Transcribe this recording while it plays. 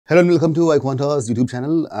Hello and welcome to iQuanta's YouTube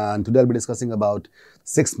channel, and today I'll be discussing about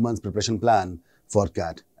 6 months preparation plan for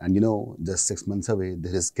CAT. And you know, just 6 months away,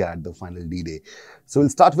 there is CAT, the final D-Day. So we'll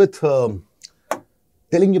start with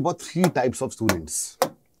telling you about 3 types of students.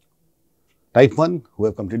 Type 1, who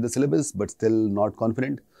have completed the syllabus but still not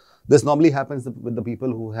confident. This normally happens with the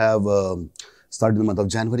people who have started in the month of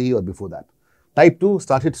January or before that. Type 2,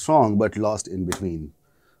 started strong but lost in between.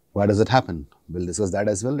 Why does it happen? We'll discuss that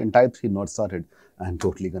as well. In type 3, not started and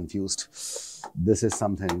totally confused. This is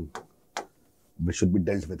something which should be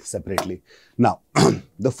dealt with separately. Now,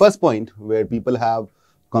 the first point where people have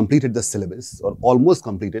completed the syllabus or almost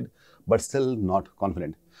completed but still not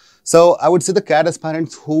confident. So I would say the CAT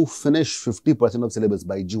aspirants who finish 50% of syllabus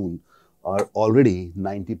by June are already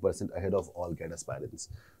 90% ahead of all CAT aspirants.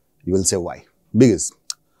 You will say why? Because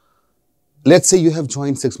let's say you have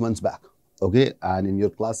joined 6 months back. Okay, and in your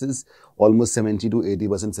classes, almost 70 to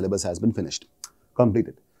 80% syllabus has been finished,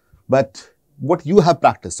 completed. But what you have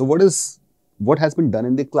practiced, so what has been done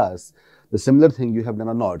in the class, the similar thing you have done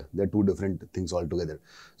or not, they're two different things altogether.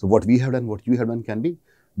 So what we have done, what you have done can be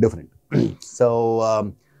different.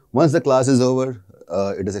 So once the class is over,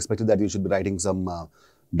 it is expected that you should be writing some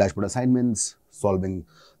dashboard assignments, solving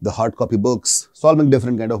the hard copy books, solving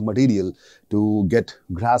different kind of material to get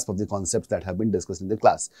grasp of the concepts that have been discussed in the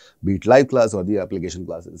class, be it live class or the application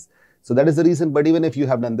classes. So that is the reason. But even if you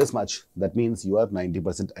have done this much, that means you are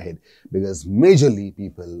 90% ahead, because majorly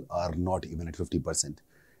people are not even at 50%.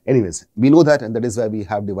 Anyways, we know that, and that is why we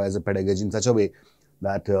have devised a pedagogy in such a way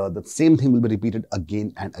that the same thing will be repeated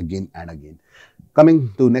again and again and again.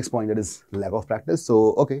 Coming to next point, that is lack of practice.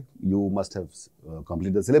 So, okay, you must have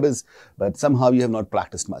completed the syllabus, but somehow you have not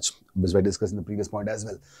practiced much. Which I discussed in the previous point as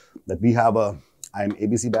well, that we have a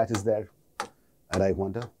INABC batch is there at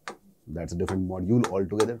iQuanta. That's a different module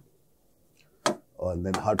altogether. And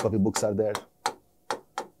then hard copy books are there.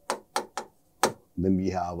 Then we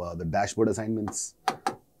have the dashboard assignments.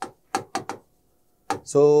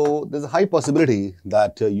 So there's a high possibility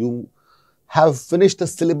that you have finished the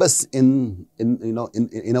syllabus in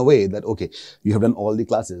a way that, okay, you have done all the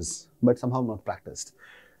classes, but somehow not practiced.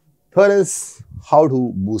 Third is how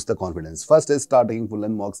to boost the confidence. First is start taking full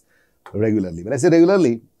length mocks regularly. When I say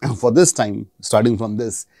regularly, for this time, starting from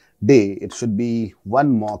this day, it should be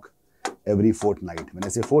 1 mock every fortnight. When I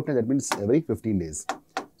say fortnight, that means every 15 days.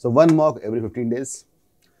 So 1 mock every 15 days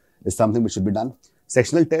is something which should be done.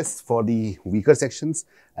 Sectional tests for the weaker sections,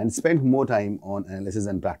 and spend more time on analysis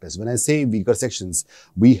and practice. When I say weaker sections,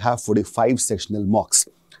 we have 45 sectional mocks,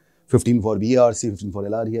 15 for VRC, 15 for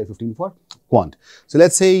LRDI, 15 for Quant. So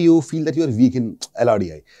let's say you feel that you are weak in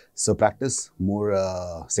LRDI. So practice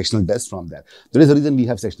more sectional tests from there. There is a reason we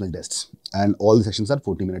have sectional tests, and all the sections are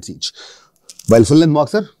 40 minutes each. While full length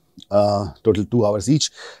mocks are total 2 hours each,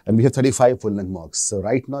 and we have 35 full length mocks. So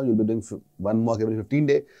right now you'll be doing 1 mock every 15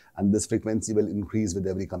 days, and this frequency will increase with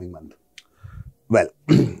every coming month. Well,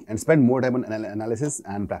 and spend more time on analysis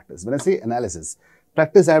and practice. When I say analysis,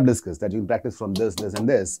 practice I have discussed that you can practice from this, this and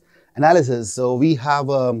this. Analysis, so we have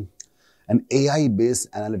an AI-based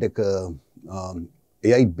analytic,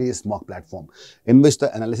 AI-based mock platform in which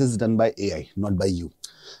the analysis is done by AI, not by you.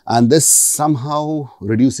 And this somehow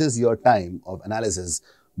reduces your time of analysis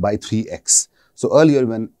by 3x. So earlier,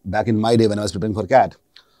 back in my day when I was preparing for CAT,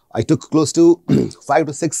 I took close to 5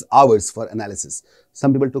 to 6 hours for analysis.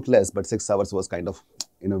 Some people took less, but 6 hours was kind of,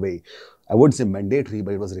 in a way, I wouldn't say mandatory,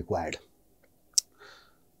 but it was required.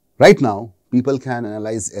 Right now, people can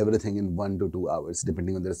analyze everything in 1 to 2 hours,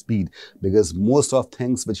 depending on their speed, because most of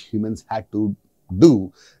things which humans had to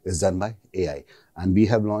do is done by AI. And we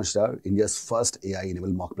have launched our India's first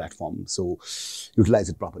AI-enabled mock platform. So utilize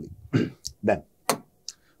it properly. Then,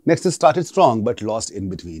 next is started strong, but lost in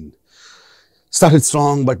between. Started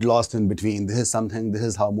strong, but lost in between. This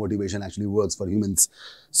is how motivation actually works for humans.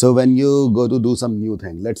 So when you go to do some new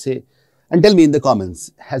thing, let's say, and tell me in the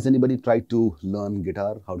comments, has anybody tried to learn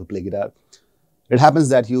guitar, how to play guitar? It happens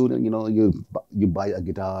that you buy a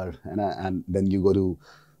guitar and then you go to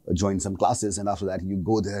join some classes, and after that you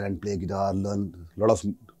go there and play guitar, learn a lot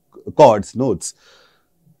of chords, notes.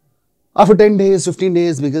 After 10 days, 15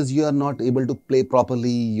 days, because you are not able to play properly,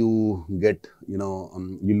 you get, you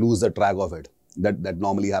lose the track of it. That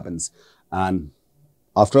normally happens. And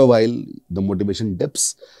after a while, the motivation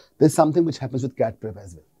dips. There's something which happens with CAT prep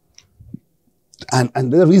as well.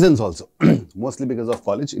 And there are reasons also, mostly because of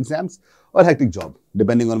college exams or hectic job,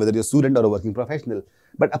 depending on whether you're a student or a working professional.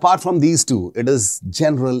 But apart from these two, it is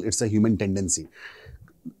general, it's a human tendency.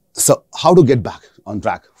 So how to get back on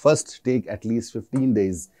track? First, take at least 15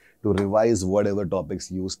 days to revise whatever topics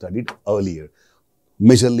you studied earlier.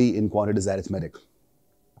 Majorly in quant it is arithmetic.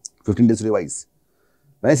 15 days to revise.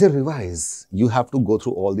 When I say revise, you have to go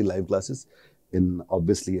through all the live classes in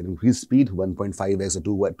obviously an increased speed, 1.5x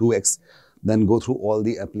or 2x, then go through all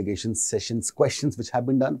the application sessions, questions which have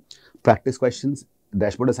been done, practice questions,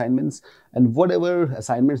 dashboard assignments, and whatever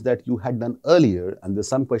assignments that you had done earlier, and there's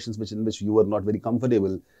some questions in which you were not very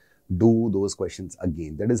comfortable, do those questions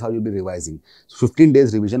again. That is how you'll be revising. So 15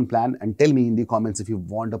 days revision plan, and tell me in the comments if you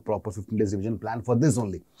want a proper 15 days revision plan for this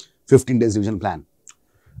only. 15 days revision plan.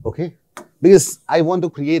 Okay? Because I want to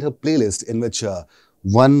create a playlist in which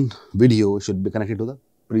one video should be connected to the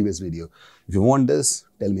previous video. If you want this,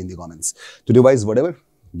 tell me in the comments. To revise whatever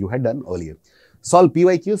you had done earlier. Solve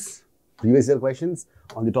PYQs, previous year questions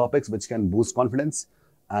on the topics which can boost confidence.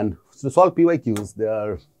 And to solve PYQs, there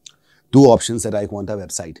are two options at iQuanta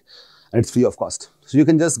website, and it's free of cost. So you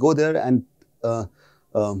can just go there and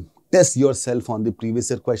test yourself on the previous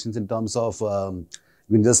year questions in terms of,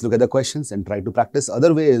 you can just look at the questions and try to practice.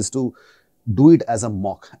 Other way is to do it as a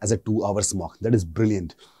mock, as a 2 hours mock. That is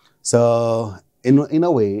brilliant. So in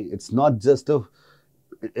a way, it's not just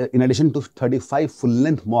in addition to 35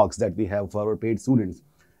 full-length mocks that we have for our paid students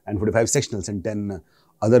and 45 sectionals and 10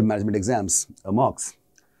 other management exams mocks.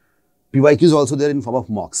 PYQ is also there in form of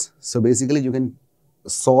mocks. So basically, you can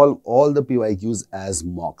solve all the PYQs as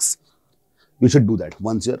mocks. You should do that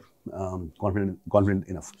once you're confident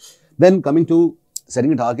enough. Then coming to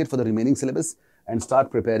setting a target for the remaining syllabus and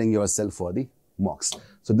start preparing yourself for the mocks.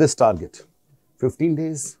 So this target, 15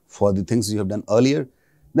 days for the things you have done earlier.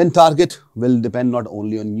 Then target will depend not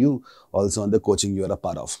only on you, also on the coaching you are a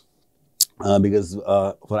part of. Because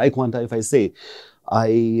for iQuanta, if I say,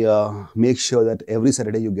 I make sure that every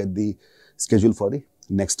Saturday you get the schedule for the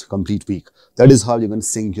next complete week. That is how you can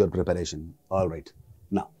sync your preparation. All right.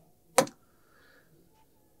 Now,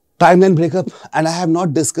 timeline breakup. And I have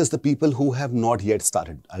not discussed the people who have not yet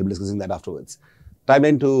started. I'll be discussing that afterwards.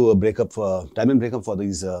 Timeline breakup for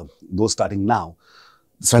these those starting now.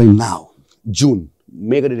 June.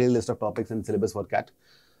 Make a detailed list of topics and syllabus for CAT.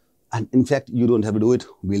 And in fact, you don't have to do it.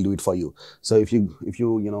 We'll do it for you. So if you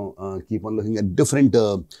keep on looking at different,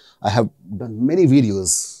 I have done many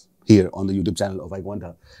videos here on the YouTube channel of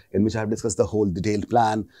iQuanta in which I have discussed the whole detailed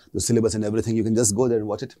plan, the syllabus and everything. You can just go there and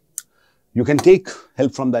watch it. You can take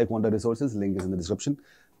help from the iQuanta resources. Link is in the description.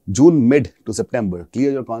 June mid to September,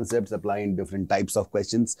 clear your concepts, apply in different types of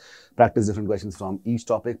questions, practice different questions from each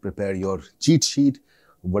topic, prepare your cheat sheet,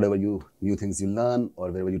 whatever new things you learn or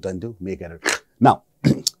wherever you turn to, make error. Now,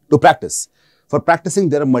 to practice. For practicing,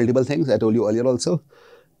 there are multiple things I told you earlier also.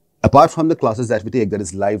 Apart from the classes that we take, that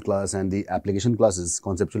is live class and the application classes,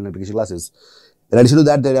 conceptual and application classes. In addition to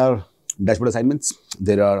that, there are dashboard assignments,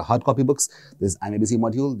 there are hard copy books, there's INABC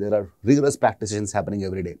module, there are rigorous practice sessions happening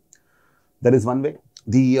every day. That is one way.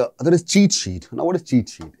 The other is cheat sheet. Now, what is cheat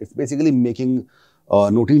sheet? It's basically noting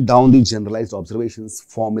down the generalized observations,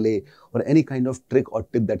 formulae, or any kind of trick or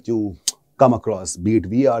tip that you come across, be it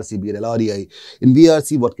VRC, be it LREI. In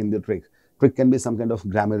VRC, what can be a trick? Trick can be some kind of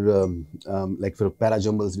grammar, like for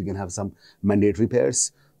parajumbles, we can have some mandatory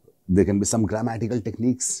pairs. There can be some grammatical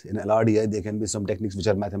techniques. In LRDI, there can be some techniques which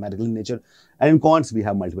are mathematical in nature. And in quants, we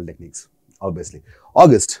have multiple techniques, obviously.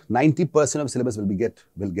 August, 90% of syllabus will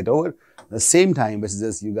get over. At the same time, which is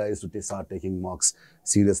just you guys to start taking mocks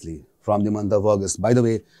seriously from the month of August. By the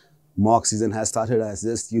way, mock season has started. I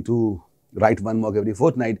suggest you to write one mock every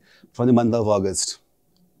fortnight from the month of August.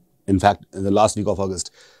 In fact, in the last week of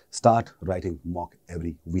August, start writing mock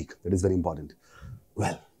every week. That is very important.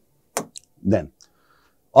 Well, then,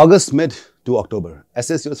 August mid to October,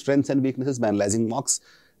 assess your strengths and weaknesses by analyzing mocks.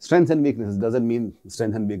 Strengths and weaknesses doesn't mean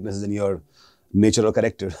strengths and weaknesses in your nature or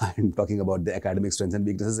character. I'm talking about the academic strengths and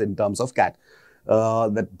weaknesses in terms of CAT.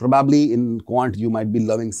 That probably in quant, you might be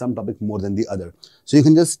loving some topic more than the other. So you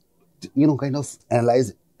can just, kind of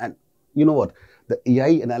analyze. And you know what? The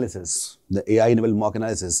AI analysis, the AI-enabled mock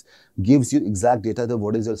analysis gives you exact data of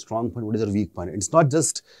what is your strong point, what is your weak point. It's not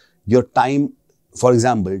just your time. For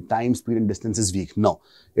example, time, speed, and distance is weak. No,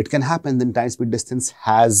 it can happen then time, speed, distance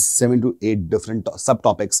has 7 to 8 different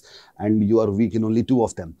subtopics and you are weak in only 2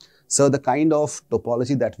 of them. So the kind of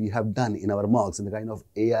topology that we have done in our mocks and the kind of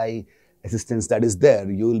AI assistance that is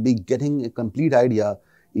there, you will be getting a complete idea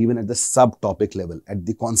even at the subtopic level, at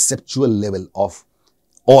the conceptual level of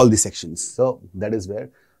all the sections. So that is where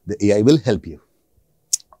the AI will help you.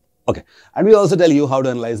 Okay, and we also tell you how to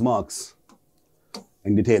analyze mocks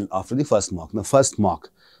in detail after the first mock. The first mock,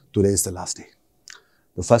 today is the last day.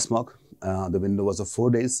 The first mock, the window was of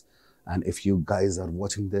 4 days. And if you guys are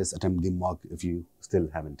watching this, attempt the mock if you still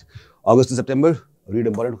haven't. August to September, read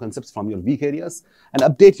important concepts from your weak areas and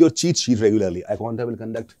update your cheat sheet regularly. iQuanta will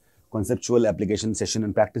conduct conceptual application session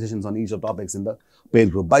and practice sessions on each of topics in the paid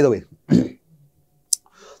group. By the way,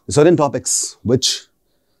 certain topics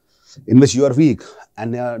in which you are weak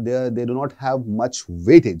and they do not have much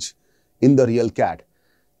weightage in the real CAT,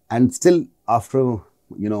 and still after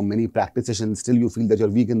many practice sessions, still you feel that you're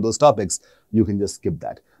weak in those topics, you can just skip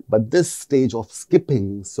that. But this stage of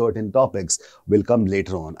skipping certain topics will come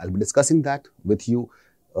later on. I'll be discussing that with you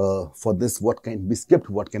for this, what can be skipped,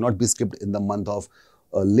 what cannot be skipped in the month of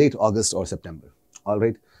late August or September. All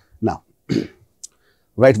right. Now,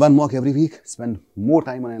 write one mock every week. Spend more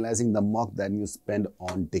time on analyzing the mock than you spend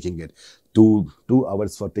on taking it. 2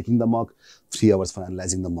 hours for taking the mock, 3 hours for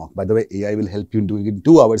analyzing the mock. By the way, AI will help you in doing it in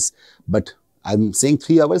 2 hours, but I'm saying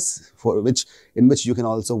 3 hours in which you can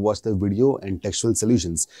also watch the video and textual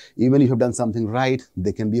solutions. Even if you've done something right,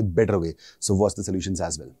 there can be a better way. So watch the solutions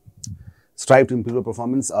as well. Strive to improve your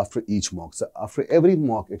performance after each mock. So after every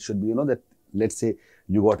mock, it should be, that let's say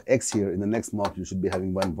you got X here, in the next mock, you should be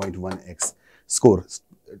having 1.1X score.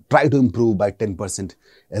 Try to improve by 10%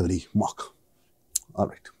 every mock. All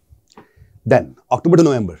right. Then October to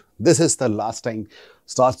November. This is the last time.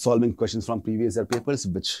 Start solving questions from previous year papers,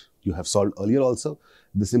 which you have solved earlier also.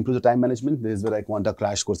 This improves the time management. This is where iQuanta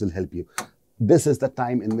crash course will help you. This is the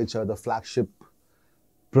time in which the flagship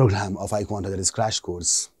program of iQuanta, that is crash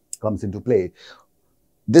course, comes into play.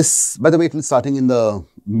 This, by the way, it will starting in the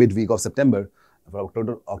midweek of September. For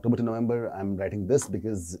October to November, I'm writing this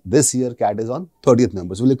because this year CAT is on 30th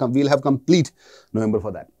November. So we'll have complete November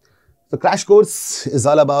for that. The crash course is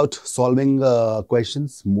all about solving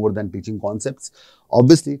questions more than teaching concepts.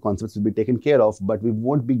 Obviously, concepts will be taken care of, but we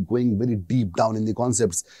won't be going very deep down in the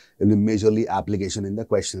concepts. It will be majorly application in the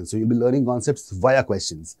questions. So you'll be learning concepts via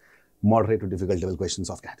questions, moderate to difficult level questions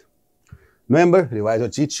of CAT. November, revise your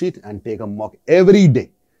cheat sheet and take a mock every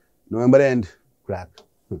day. November end, crack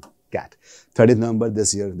CAT. 30th November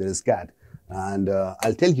this year, there is CAT. And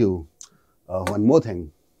I'll tell you one more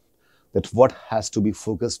thing, that what has to be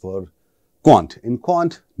focused for Quant. In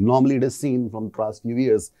Quant, normally it is seen from the past few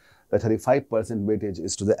years that 35% weightage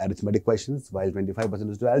is to the arithmetic questions, while 25%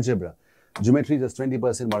 is to algebra. Geometry just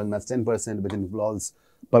 20%, modern maths 10%, which involves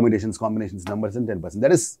permutations, combinations, numbers, and 10%.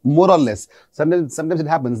 That is more or less. Sometimes it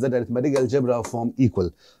happens that arithmetic, algebra form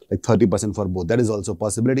equal, like 30% for both. That is also a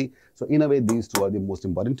possibility. So in a way, these two are the most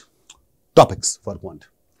important topics for Quant.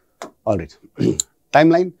 All right.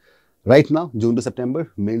 Timeline. Right now, June to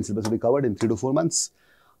September, main syllabus will be covered in 3 to 4 months.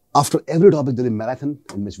 After every topic, there is a marathon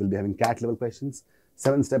in which we'll be having CAT level questions.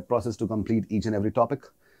 7-step process to complete each and every topic.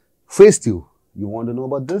 Phase 2. You want to know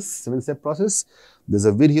about this 7-step process? There's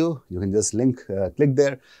a video. You can just click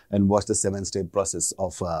there and watch the 7-step process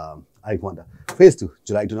of iQuanta. Phase 2,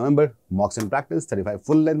 July to November, mocks and practice, 35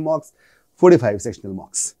 full-length mocks, 45 sectional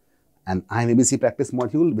mocks. An INABC practice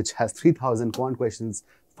module, which has 3,000 quant questions,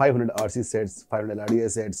 500 RC sets, 500 LRDI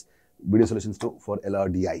sets, video solutions for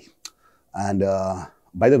LRDI. And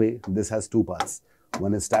by the way, this has 2 parts.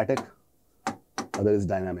 One is static, other is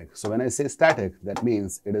dynamic. So when I say static, that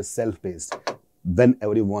means it is self-paced.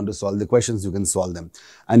 Whenever you want to solve the questions, you can solve them.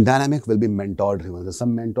 And dynamic will be mentor-driven. So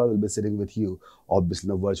some mentor will be sitting with you, obviously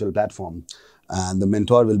in a virtual platform. And the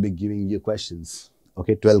mentor will be giving you questions.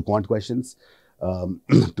 Okay, 12 quant questions, 2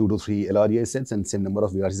 to 3 LRDI sets, and same number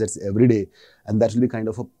of VRC sets every day. And that will be kind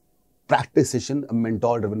of a practice session, a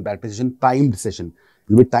mentor-driven practice session, timed session.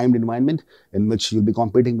 It will be timed environment in which you'll be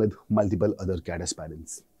competing with multiple other CAT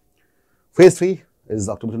aspirants. Phase 3 is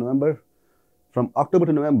October to November. From October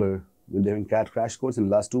to November, we'll be having CAT crash course in the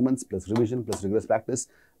last 2 months, plus revision, plus rigorous practice,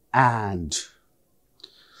 and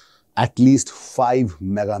at least 5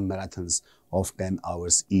 mega marathons of 10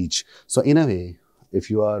 hours each. So in a way, if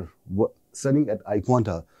you are studying at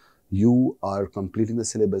iQuanta, you are completing the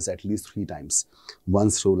syllabus at least 3 times.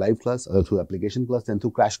 Once through live class, or through application class, then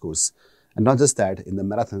through crash course. And not just that, in the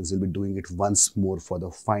marathons, you'll be doing it once more for the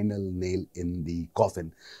final nail in the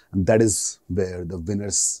coffin. And that is where the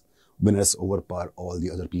winners overpower all the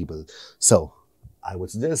other people. So I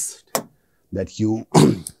would suggest that you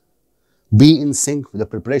be in sync with the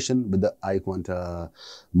preparation with the iQuanta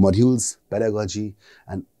modules, pedagogy,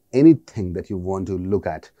 and anything that you want to look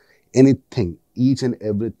at. Anything, each and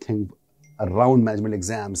everything around management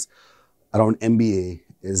exams, around MBA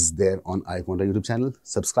is there on iQuanta YouTube channel.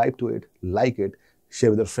 Subscribe to it, like it,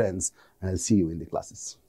 share with your friends, and I'll see you in the classes.